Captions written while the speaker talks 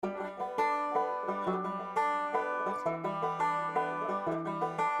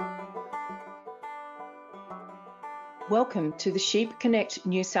Welcome to the Sheep Connect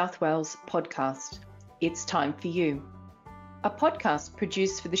New South Wales podcast. It's time for you. A podcast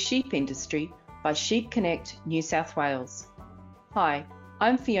produced for the sheep industry by Sheep Connect New South Wales. Hi,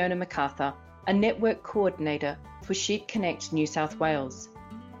 I'm Fiona MacArthur, a network coordinator for Sheep Connect New South Wales,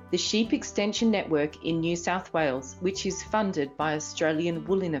 the sheep extension network in New South Wales, which is funded by Australian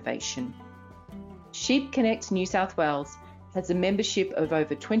Wool Innovation. Sheep Connect New South Wales has a membership of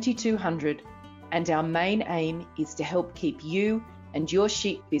over 2,200, and our main aim is to help keep you and your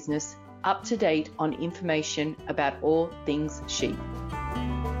sheep business up to date on information about all things sheep.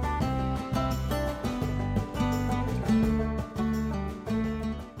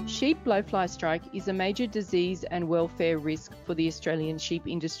 Sheep blowfly strike is a major disease and welfare risk for the Australian sheep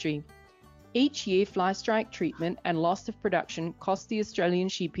industry. Each year, fly strike treatment and loss of production cost the Australian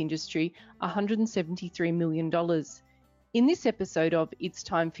sheep industry $173 million. In this episode of It's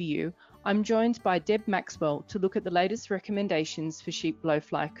Time for You, I'm joined by Deb Maxwell to look at the latest recommendations for sheep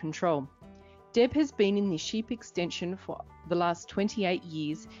blowfly control. Deb has been in the sheep extension for the last 28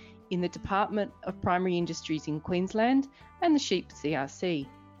 years in the Department of Primary Industries in Queensland and the Sheep CRC.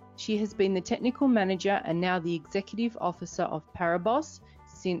 She has been the technical manager and now the executive officer of Parabos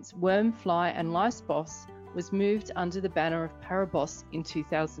since Worm, Fly and Lice Boss was moved under the banner of Parabos in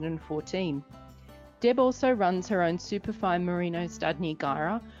 2014. Deb also runs her own superfine merino stud near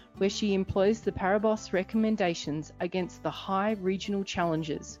Guyra, where she employs the Parabos recommendations against the high regional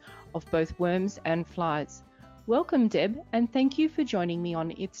challenges of both worms and flies. Welcome, Deb, and thank you for joining me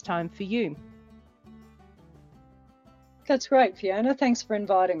on It's Time for You. That's great, Fiona. Thanks for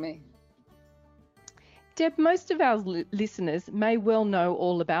inviting me. Deb, most of our listeners may well know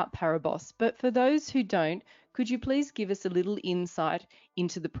all about Parabos, but for those who don't, could you please give us a little insight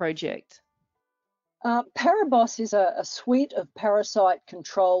into the project? Parabos is a suite of parasite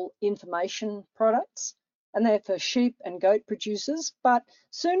control information products, and they're for sheep and goat producers, but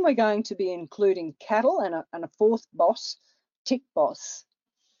soon we're going to be including cattle and a fourth boss, tick boss.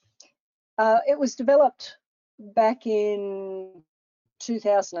 It was developed back in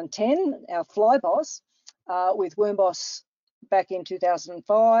 2010, our fly boss, with worm boss back in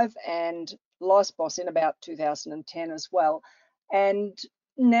 2005 and lice boss in about 2010 as well. And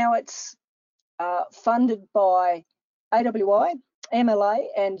now it's funded by AWI, MLA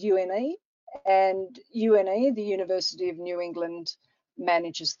and UNE, and UNE, the University of New England,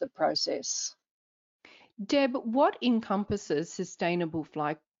 manages the process. Deb, what encompasses sustainable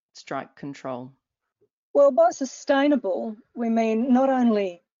fly strike control? Well, by sustainable, we mean not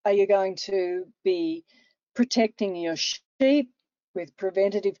only are you going to be protecting your sheep with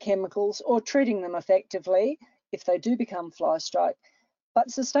preventative chemicals or treating them effectively if they do become fly strike,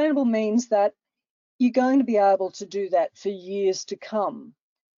 but sustainable means that you're going to be able to do that for years to come.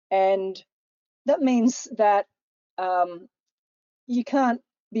 And that means that you can't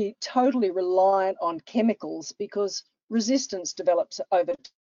be totally reliant on chemicals because resistance develops over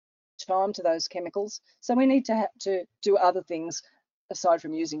time to those chemicals. So we need to do other things aside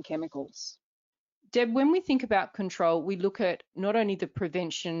from using chemicals. Deb, when we think about control, we look at not only the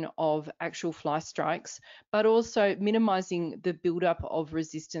prevention of actual fly strikes, but also minimising the build-up of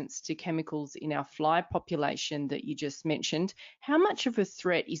resistance to chemicals in our fly population that you just mentioned. How much of a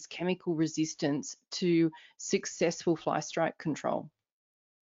threat is chemical resistance to successful fly strike control?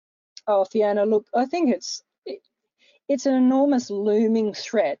 Oh, Fiona, look, I think it's an enormous looming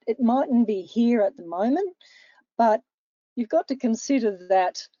threat. It mightn't be here at the moment, but you've got to consider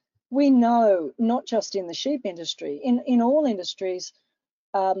that we know, not just in the sheep industry, in all industries,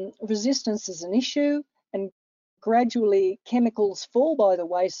 resistance is an issue, and gradually chemicals fall by the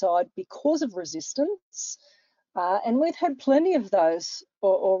wayside because of resistance. And we've had plenty of those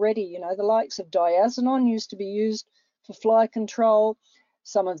already. You know, the likes of diazinon used to be used for fly control,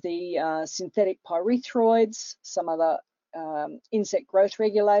 some of the synthetic pyrethroids, some of the insect growth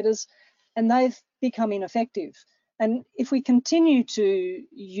regulators, and they've become ineffective. And if we continue to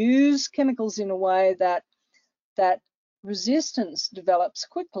use chemicals in a way that resistance develops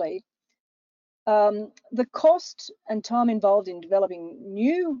quickly, the cost and time involved in developing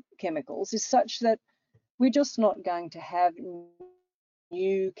new chemicals is such that we're just not going to have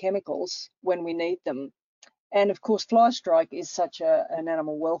new chemicals when we need them. And of course, fly strike is such an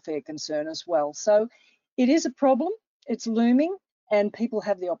animal welfare concern as well. So it is a problem, it's looming, and people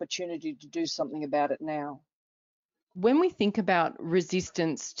have the opportunity to do something about it now. When we think about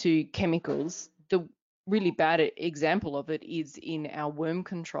resistance to chemicals, the really bad example of it is in our worm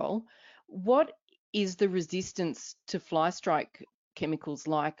control. What is the resistance to fly strike chemicals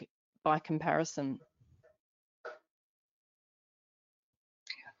like by comparison?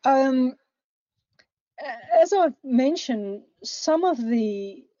 As I've mentioned, some of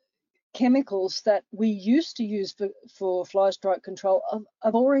the chemicals that we used to use for fly strike control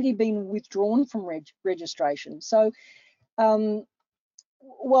have already been withdrawn from registration. So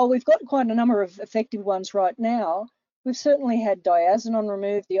while we've got quite a number of effective ones right now, we've certainly had diazinon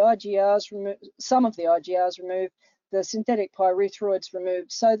removed, the IGRs removed, some of the IGRs removed, the synthetic pyrethroids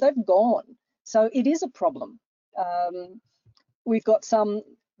removed, so they've gone. So it is a problem. We've got the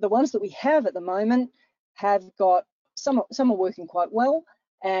ones that we have at the moment have got, some are working quite well,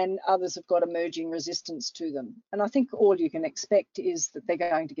 and others have got emerging resistance to them. And I think all you can expect is that they're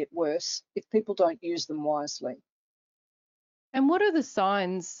going to get worse if people don't use them wisely. And what are the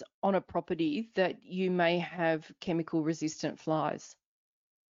signs on a property that you may have chemical resistant flies?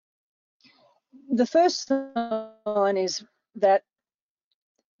 The first sign is that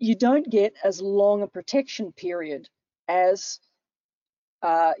you don't get as long a protection period as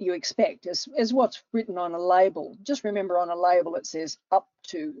you expect, as what's written on a label. Just remember, on a label it says up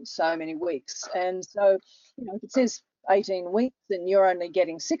to so many weeks, and so if it says 18 weeks and you're only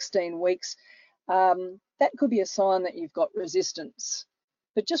getting 16 weeks, that could be a sign that you've got resistance.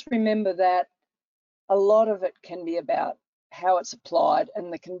 But just remember that a lot of it can be about how it's applied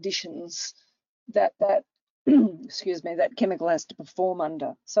and the conditions that excuse me, that chemical has to perform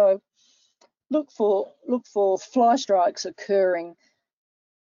under. So look for fly strikes occurring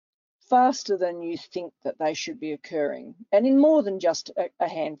faster than you think that they should be occurring, and in more than just a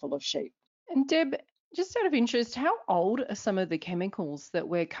handful of sheep. And Deb, just out of interest, how old are some of the chemicals that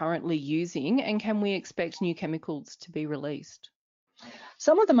we're currently using, and can we expect new chemicals to be released?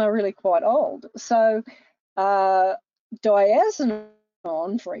 Some of them are really quite old. So diazinon,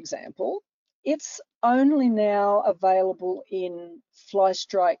 for example, it's only now available in fly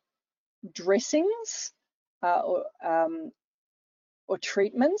strike dressings or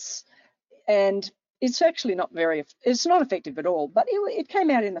treatments, and it's actually it's not effective at all, but it came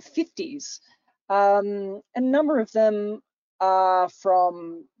out in the 50s. A number of them are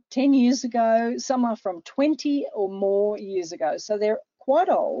from 10 years ago, some are from 20 or more years ago, so they're quite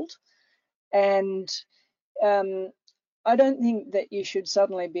old, and I don't think that you should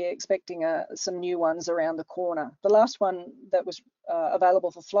suddenly be expecting some new ones around the corner. The last one that was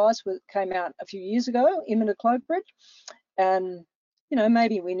available for flies came out a few years ago, imidacloprid, and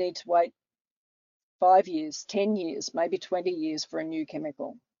maybe we need to wait 5 years, 10 years, maybe 20 years for a new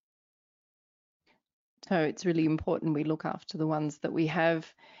chemical. So it's really important we look after the ones that we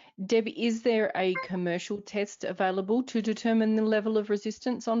have. Deb, is there a commercial test available to determine the level of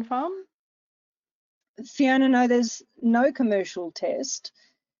resistance on farm? Fiona, no, there's no commercial test.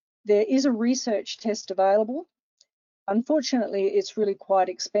 There is a research test available. Unfortunately, it's really quite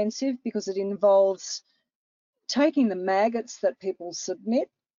expensive because it involves taking the maggots that people submit,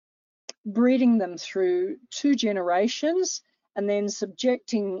 breeding them through 2 generations, and then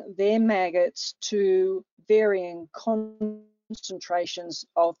subjecting their maggots to varying concentrations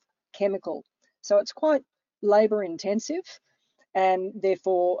of chemical. So it's quite labour intensive, and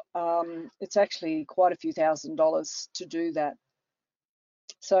therefore it's actually quite a few $1,000s to do that.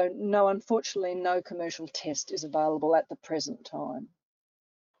 So no, unfortunately, no commercial test is available at the present time.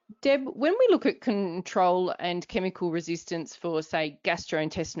 Deb, when we look at control and chemical resistance for, say,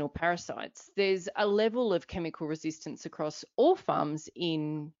 gastrointestinal parasites, there's a level of chemical resistance across all farms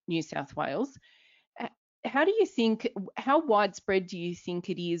in New South Wales. How widespread do you think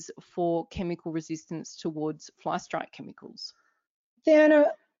it is for chemical resistance towards fly strike chemicals? Fiona,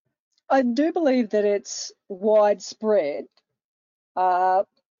 I do believe that it's widespread.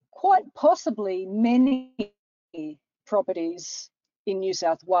 Quite possibly many properties in New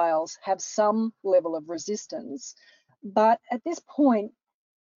South Wales have some level of resistance, but at this point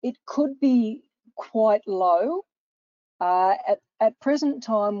it could be quite low. At present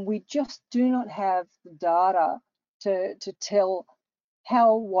time, we just do not have the data to tell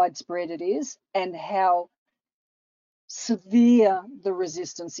how widespread it is and how severe the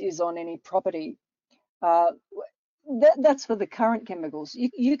resistance is on any property. That's for the current chemicals.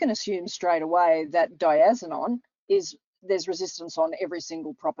 You can assume straight away that diazinon there's resistance on every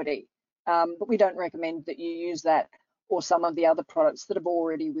single property, but we don't recommend that you use that or some of the other products that have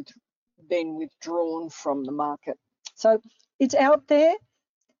already been withdrawn from the market. So it's out there.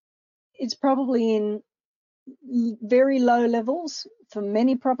 It's probably in very low levels for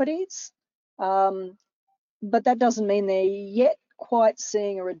many properties, but that doesn't mean they're yet quite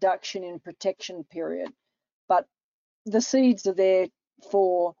seeing a reduction in protection period. But the seeds are there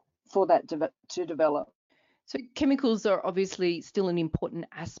for that to develop. So chemicals are obviously still an important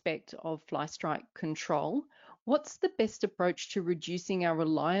aspect of fly strike control. What's the best approach to reducing our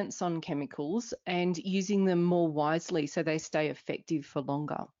reliance on chemicals and using them more wisely so they stay effective for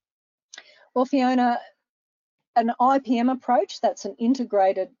longer? Well, Fiona, an IPM approach, that's an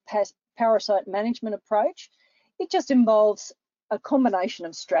integrated parasite management approach, it just involves a combination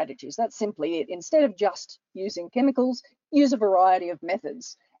of strategies. That's simply it. Instead of just using chemicals, use a variety of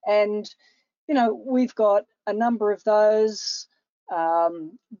methods. And, you know, we've got a number of those.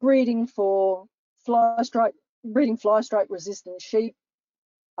 Breeding for breeding fly strike resistant sheep.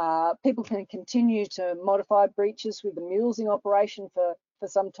 People can continue to modify breeches with the mulesing operation for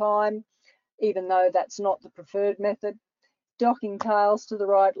some time, even though that's not the preferred method. Docking tails to the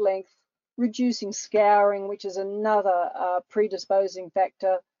right length, reducing scouring, which is another predisposing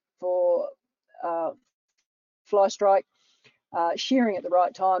factor for fly strike, shearing at the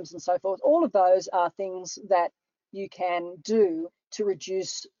right times and so forth. All of those are things that you can do to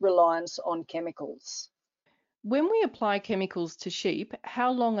reduce reliance on chemicals. When we apply chemicals to sheep,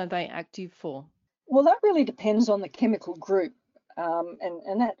 how long are they active for? Well, that really depends on the chemical group.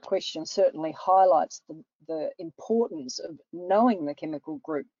 And that question certainly highlights the importance of knowing the chemical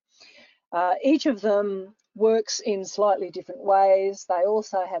group. Each of them works in slightly different ways. They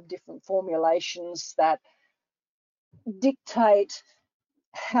also have different formulations that dictate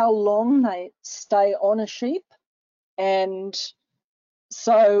how long they stay on a sheep. And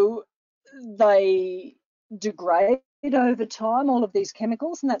so they degrade over time, all of these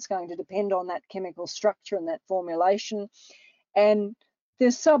chemicals, and that's going to depend on that chemical structure and that formulation. And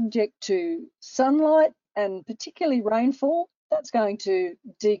they're subject to sunlight and particularly rainfall. That's going to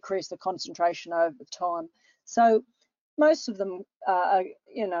decrease the concentration over time. So most of them,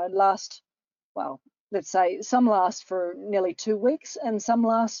 last, well, let's say some last for nearly 2 weeks and some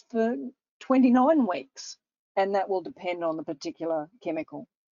last for 29 weeks. And that will depend on the particular chemical.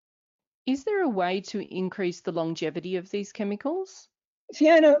 Is there a way to increase the longevity of these chemicals?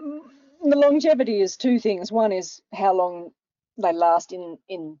 Fiona, the longevity is two things. One is how long they last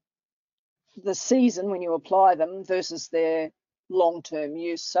in the season when you apply them versus their long-term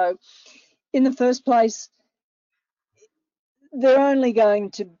use. So in the first place, they're only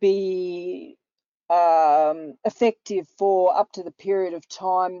going to be effective for up to the period of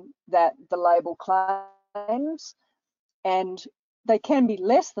time that the label claims, and they can be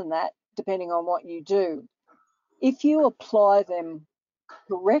less than that depending on what you do. If you apply them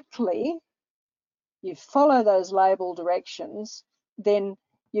correctly, you follow those label directions, then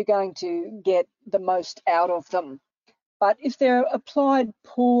you're going to get the most out of them. But if they're applied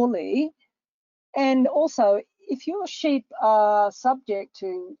poorly, and also if your sheep are subject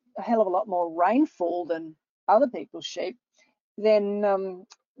to a hell of a lot more rainfall than other people's sheep, then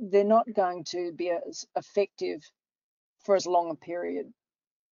they're not going to be as effective for as long a period.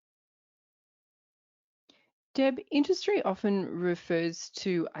 Deb, industry often refers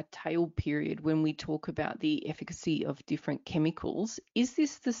to a tail period when we talk about the efficacy of different chemicals. Is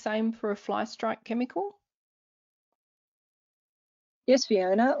this the same for a fly strike chemical? Yes,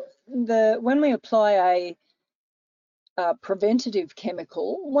 Fiona. When we apply a preventative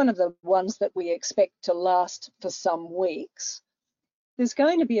chemical, one of the ones that we expect to last for some weeks, there's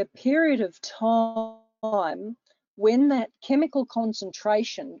going to be a period of time when that chemical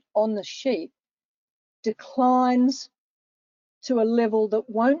concentration on the sheep declines to a level that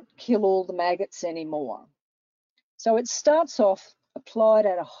won't kill all the maggots anymore. So it starts off applied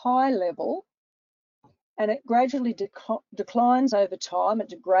at a high level and it gradually declines over time. It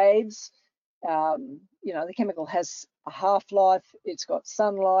degrades. The chemical has a half-life. It's got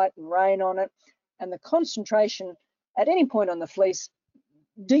sunlight and rain on it, and the concentration at any point on the fleece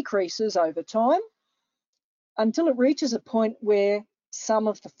decreases over time until it reaches a point where some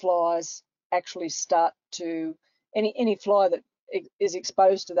of the flies actually start to, any fly that is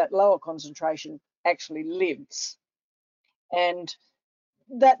exposed to that lower concentration actually lives. And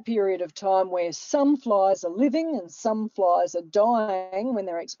that period of time where some flies are living and some flies are dying when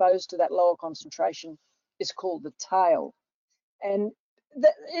they're exposed to that lower concentration is called the tail. And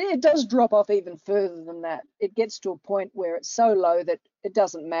it does drop off even further than that. It gets to a point where it's so low that it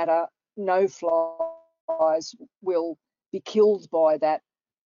doesn't matter. No flies will be killed by that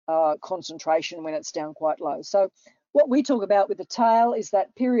concentration when it's down quite low. So what we talk about with the tail is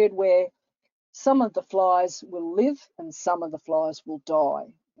that period where some of the flies will live and some of the flies will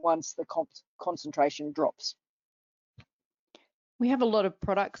die once the concentration drops. We have a lot of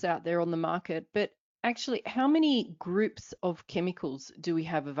products out there on the market, but actually, how many groups of chemicals do we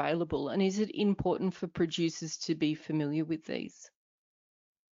have available? And is it important for producers to be familiar with these?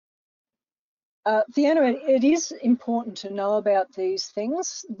 Fiona, it is important to know about these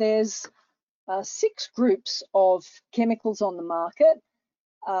things. There's 6 groups of chemicals on the market.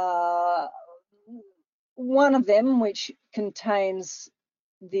 One of them, which contains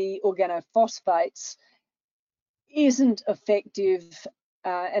the organophosphates, isn't effective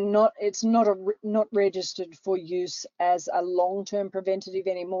and it's not registered for use as a long-term preventative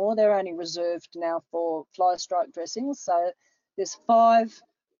anymore. They're only reserved now for fly strike dressings. So there's five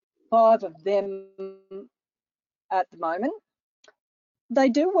of them at the moment. They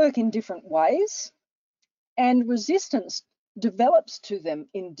do work in different ways, and resistance develops to them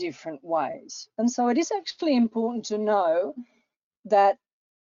in different ways. And so it is actually important to know that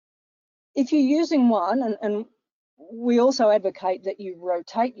if you're using one, and we also advocate that you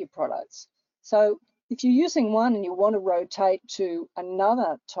rotate your products. So if you're using one and you want to rotate to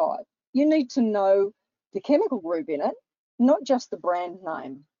another type, you need to know the chemical group in it, not just the brand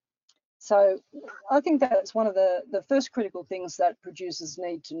name. So I think that's one of the first critical things that producers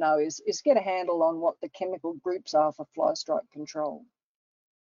need to know is get a handle on what the chemical groups are for fly strike control.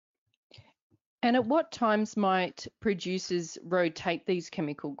 And at what times might producers rotate these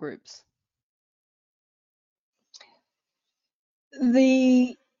chemical groups?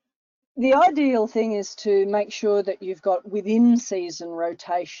 The ideal thing is to make sure that you've got within season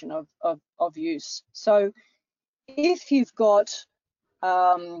rotation of use. So if you've got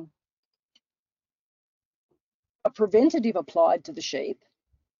a preventative applied to the sheep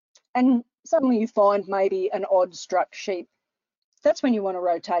and suddenly you find maybe an odd struck sheep, that's when you want to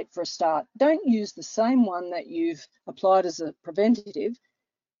rotate for a start. Don't use the same one that you've applied as a preventative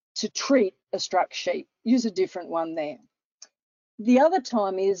to treat a struck sheep. Use a different one there. The other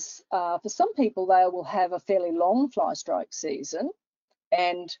time is for some people, they will have a fairly long fly strike season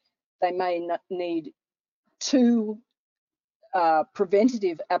and they may need 2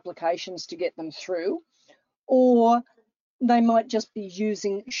 preventative applications to get them through, or they might just be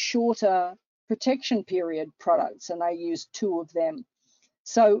using shorter protection period products and they use 2 of them.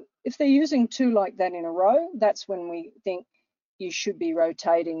 So if they're using 2 like that in a row, that's when we think you should be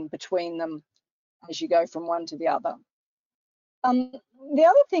rotating between them as you go from one to the other. The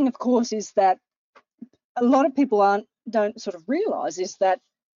other thing, of course, is that a lot of people don't sort of realise is that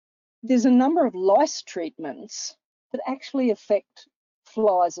there's a number of lice treatments that actually affect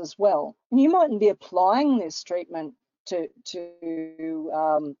flies as well. And you mightn't be applying this treatment to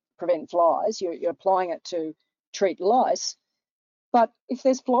prevent flies. You're applying it to treat lice. But if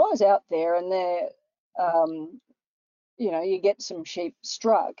there's flies out there and they're, you get some sheep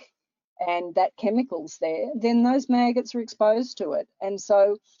struck and that chemical's there, then those maggots are exposed to it. And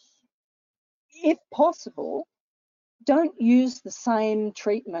so if possible, don't use the same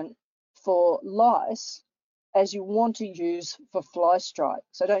treatment for lice as you want to use for fly strike.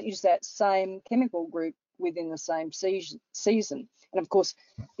 So don't use that same chemical group within the same season. And of course,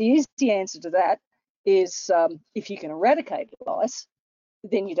 the easy answer to that is if you can eradicate lice,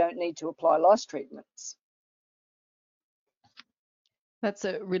 then you don't need to apply lice treatments. That's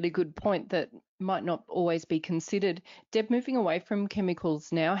a really good point that might not always be considered. Deb, moving away from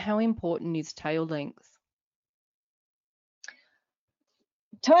chemicals now, how important is tail length?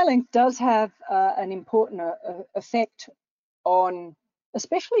 Tail length does have an important effect on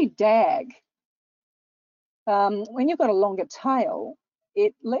especially dag. When you've got a longer tail,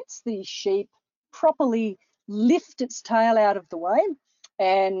 it lets the sheep properly lift its tail out of the way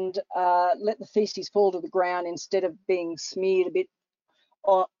and let the feces fall to the ground instead of being smeared a bit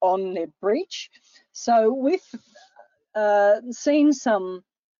on their breech. So we've seen some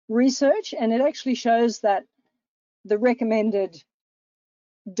research, and it actually shows that the recommended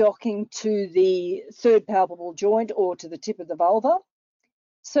docking to the third palpable joint or to the tip of the vulva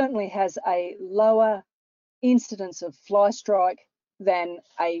certainly has a lower incidence of fly strike than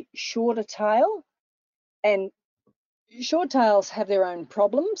a shorter tail. And short tails have their own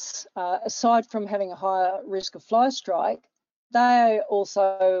problems. Aside from having a higher risk of fly strike, they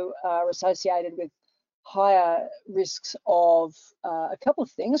also are associated with higher risks of a couple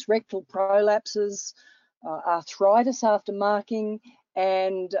of things: rectal prolapses, arthritis after marking,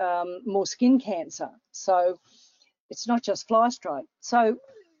 and more skin cancer. So it's not just fly strike. So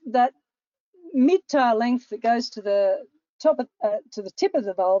that mid-tail length that goes to the top of, to the tip of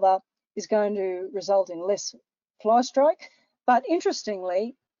the vulva is going to result in less fly strike. But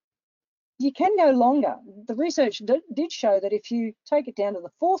interestingly, you can go longer. The research did show that if you take it down to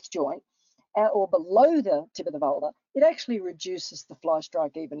the 4th joint or below the tip of the vulva, it actually reduces the fly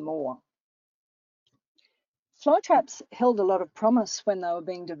strike even more. Fly traps held a lot of promise when they were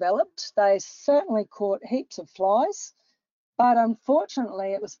being developed. They certainly caught heaps of flies, but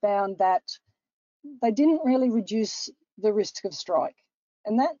unfortunately it was found that they didn't really reduce the risk of strike.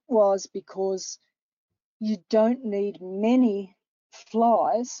 And that was because you don't need many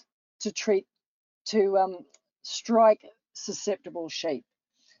flies to strike susceptible sheep.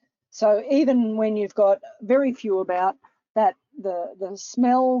 So even when you've got very few about, that the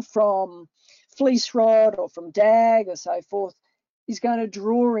smell from fleece rot or from dag or so forth is going to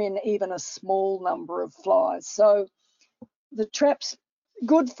draw in even a small number of flies. So the trap's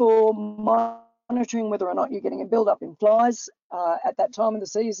good for monitoring whether or not you're getting a build-up in flies at that time of the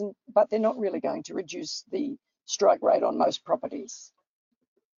season, but they're not really going to reduce the strike rate on most properties.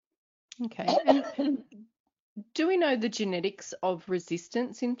 Okay. And do we know the genetics of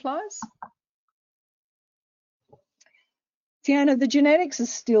resistance in flies? Fiona, the genetics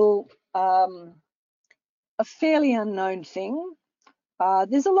is still a fairly unknown thing.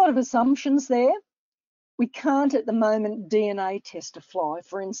 There's a lot of assumptions there. We can't at the moment DNA test a fly,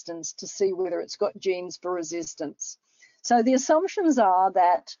 for instance, to see whether it's got genes for resistance. So the assumptions are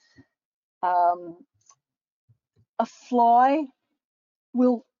that a fly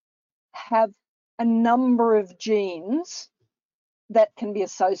will have a number of genes that can be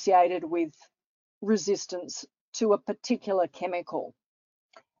associated with resistance to a particular chemical.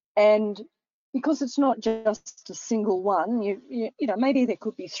 And because it's not just a single one, you know, maybe there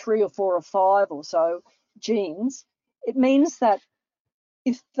could be 3 or 4 or 5 or so genes. It means that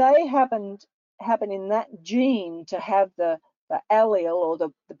if they happen in that gene to have the allele or the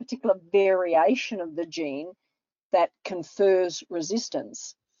particular variation of the gene that confers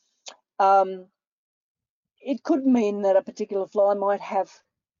resistance, it could mean that a particular fly might have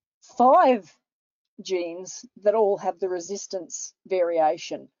 5 genes that all have the resistance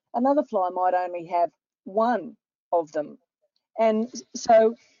variation. Another fly might only have 1 of them. And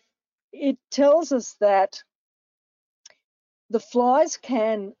so it tells us that the flies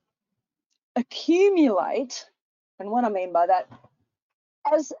can accumulate, and what I mean by that,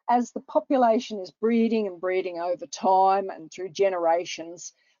 as the population is breeding and breeding over time and through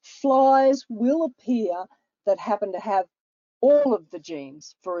generations, flies will appear that happen to have all of the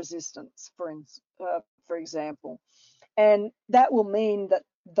genes for resistance, for example. And that will mean that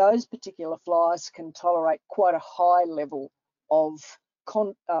those particular flies can tolerate quite a high level of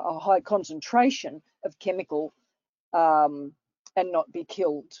a high concentration of chemical and not be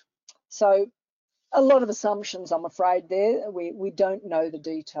killed. So a lot of assumptions, I'm afraid, there. We don't know the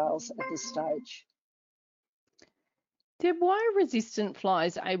details at this stage. Deb, why are resistant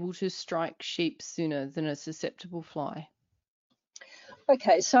flies able to strike sheep sooner than a susceptible fly?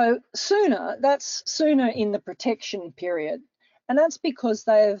 Okay, so that's sooner in the protection period. And that's because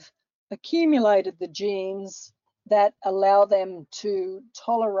they've accumulated the genes that allow them to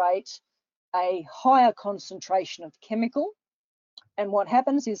tolerate a higher concentration of chemical. And what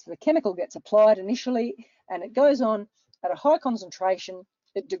happens is the chemical gets applied initially and it goes on at a high concentration,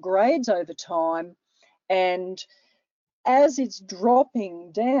 it degrades over time, and as it's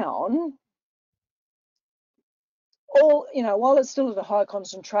dropping down, while it's still at a high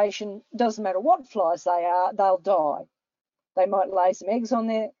concentration, doesn't matter what flies they are, they'll die. They might lay some eggs on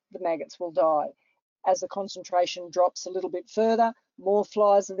there, the maggots will die. As the concentration drops a little bit further, more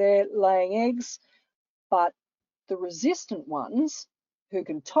flies are there laying eggs, but the resistant ones who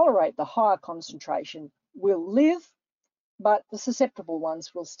can tolerate the higher concentration will live, but the susceptible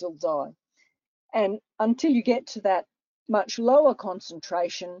ones will still die. And until you get to that much lower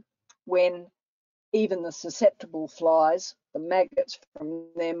concentration, when even the susceptible flies, the maggots from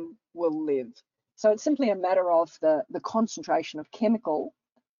them, will live. So it's simply a matter of the concentration of chemical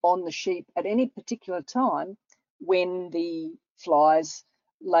on the sheep at any particular time when the flies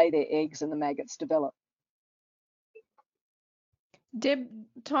lay their eggs and the maggots develop. Deb,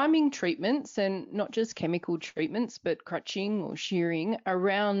 timing treatments, and not just chemical treatments, but crutching or shearing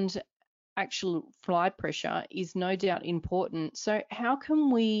around actual fly pressure is no doubt important. So how can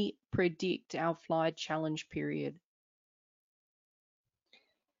we predict our fly challenge period?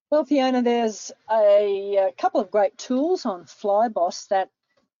 Well, Fiona, there's a couple of great tools on Flyboss that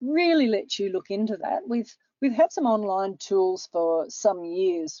really let you look into that. We've had some online tools for some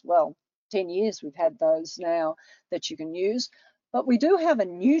years, well, 10 years we've had those now that you can use. But we do have a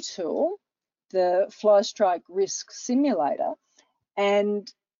new tool, the Fly Strike Risk Simulator, and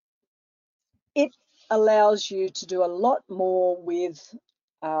it allows you to do a lot more with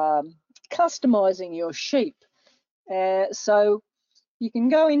customizing your sheep. So you can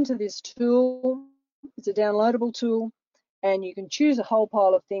go into this tool, it's a downloadable tool, and you can choose a whole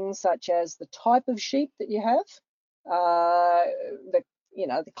pile of things such as the type of sheep that you have, the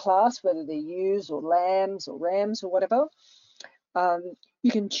class, whether they're ewes or lambs or rams or whatever.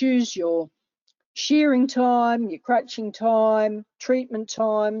 You can choose your shearing time, your crutching time, treatment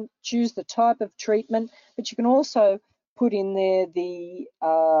time, choose the type of treatment, but you can also put in there the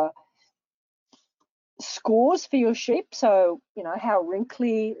scores for your sheep. So, you know, how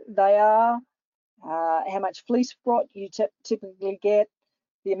wrinkly they are, how much fleece rot you typically get,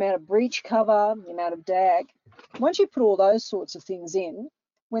 the amount of breech cover, the amount of dag. Once you put all those sorts of things in,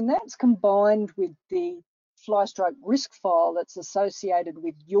 when that's combined with the fly strike risk file that's associated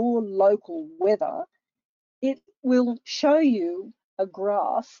with your local weather, it will show you a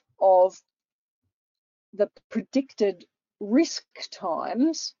graph of the predicted risk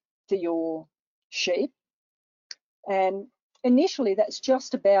times for your sheep. And initially that's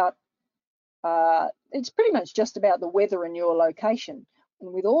just about, it's pretty much just about the weather in your location.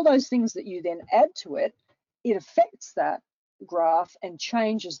 And with all those things that you then add to it, it affects that graph and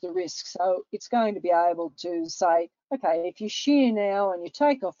changes the risk. So it's going to be able to say, okay, if you shear now and you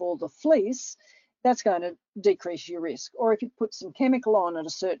take off all the fleece, that's going to decrease your risk. Or if you put some chemical on at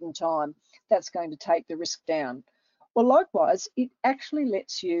a certain time, that's going to take the risk down. Or likewise, it actually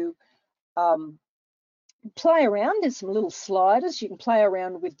lets you play around. There's some little sliders. You can play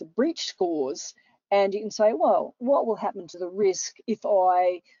around with the breech scores, and you can say, well, what will happen to the risk if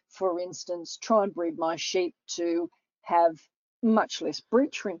I, for instance, try and breed my sheep to have much less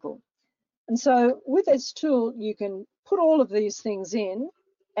breech wrinkle? And so with this tool, you can put all of these things in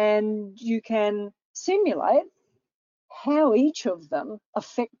and you can simulate how each of them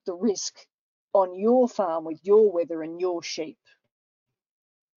affect the risk on your farm with your weather and your sheep.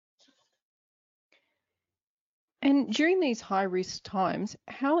 And during these high risk times,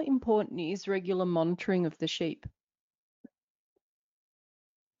 how important is regular monitoring of the sheep?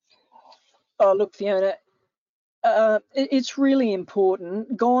 Oh, look, Fiona, it's really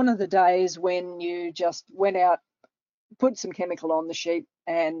important. Gone are the days when you just went out, put some chemical on the sheep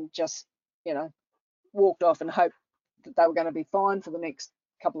and just, you know, walked off and hoped that they were going to be fine for the next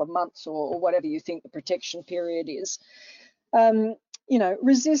couple of months or whatever you think the protection period is. You know,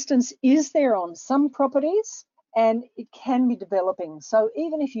 resistance is there on some properties and it can be developing. So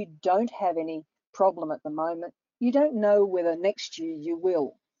even if you don't have any problem at the moment, you don't know whether next year you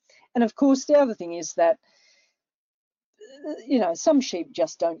will. And of course, the other thing is that, you know, some sheep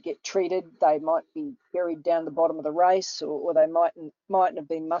just don't get treated. They might be buried down the bottom of the race, or they mightn't have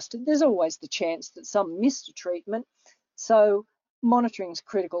been mustered. There's always the chance that some missed a treatment. So monitoring is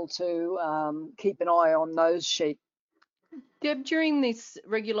critical to keep an eye on those sheep. Deb, during this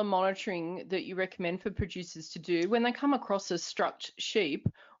regular monitoring that you recommend for producers to do, when they come across a struck sheep,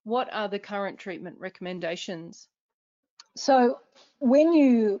 what are the current treatment recommendations? So when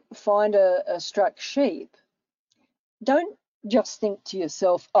you find a struck sheep, don't just think to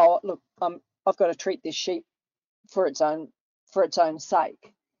yourself, oh, look, I've got to treat this sheep for its own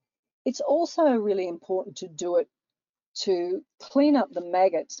sake. It's also really important to do it to clean up the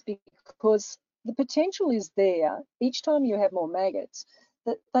maggots, because the potential is there each time you have more maggots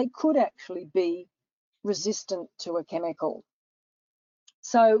that they could actually be resistant to a chemical.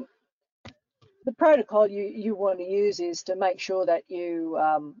 So the protocol you want to use is to make sure that you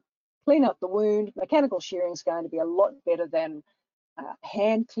clean up the wound. Mechanical shearing is going to be a lot better than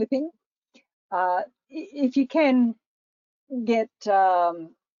hand clipping. If you can get a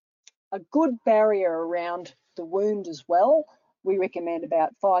good barrier around the wound as well, we recommend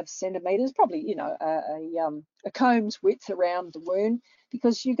about 5 centimetres, probably, you know, a comb's width around the wound,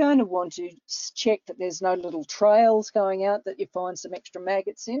 because you're going to want to check that there's no little trails going out that you find some extra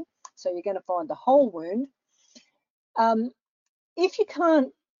maggots in. So you're going to find the whole wound. If you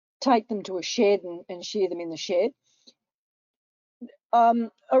can't take them to a shed and shear them in the shed, I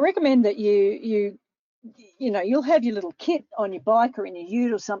recommend that you know, you'll have your little kit on your bike or in your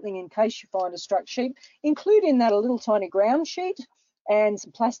ute or something in case you find a struck sheep. Include in that a little tiny ground sheet and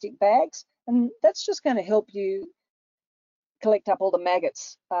some plastic bags, and that's just going to help you collect up all the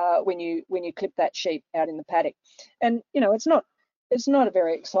maggots when you clip that sheep out in the paddock. And you know, it's not a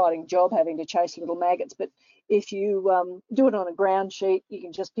very exciting job having to chase little maggots, but if you do it on a ground sheet, you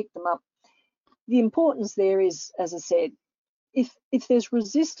can just pick them up. The importance there is, as I said, if there's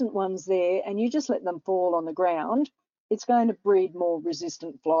resistant ones there and you just let them fall on the ground, it's going to breed more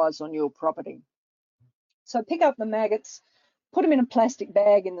resistant flies on your property. So pick up the maggots, put them in a plastic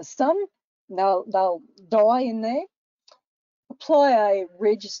bag in the sun, and they'll die in there. Apply a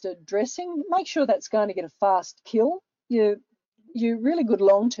registered dressing. Make sure that's going to get a fast kill. Your really good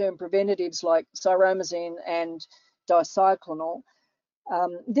long-term preventatives like cyromazine and dicyclonol,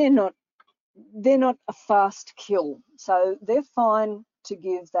 they're not a fast kill. So they're fine to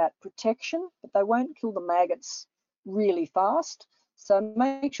give that protection, but they won't kill the maggots really fast. So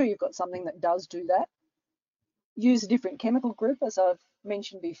make sure you've got something that does do that. Use a different chemical group, as I've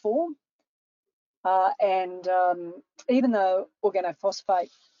mentioned before. Even though organophosphate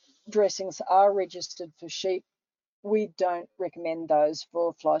dressings are registered for sheep, we don't recommend those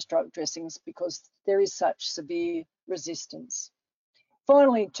for fly strike dressings because there is such severe resistance.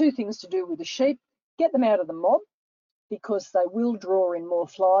 Finally, 2 things to do with the sheep. Get them out of the mob because they will draw in more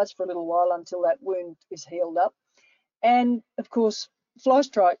flies for a little while until that wound is healed up. And of course, fly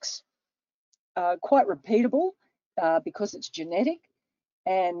strikes are quite repeatable because it's genetic,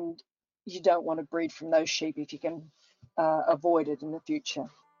 and you don't want to breed from those sheep if you can avoid it in the future.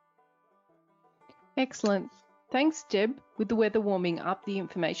 Excellent. Thanks, Deb. With the weather warming up, the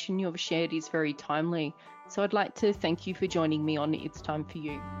information you've shared is very timely. So I'd like to thank you for joining me on It's Time for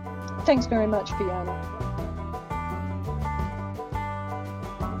You. Thanks very much, Fiona.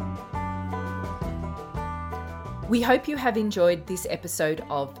 We hope you have enjoyed this episode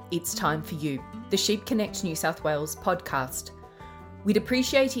of It's Time for You, the Sheep Connect New South Wales podcast. We'd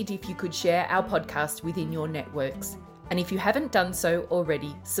appreciate it if you could share our podcast within your networks. And if you haven't done so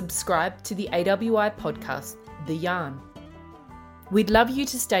already, subscribe to the AWI podcast, The Yarn. We'd love you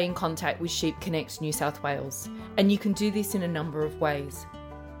to stay in contact with Sheep Connect New South Wales, and you can do this in a number of ways.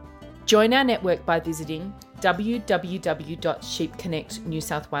 Join our network by visiting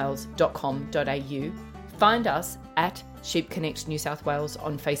www.sheepconnectnewsouthwales.com.au. Find us at Sheep Connect New South Wales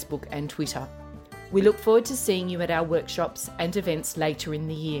on Facebook and Twitter. We look forward to seeing you at our workshops and events later in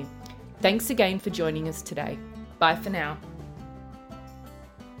the year. Thanks again for joining us today. Bye for now.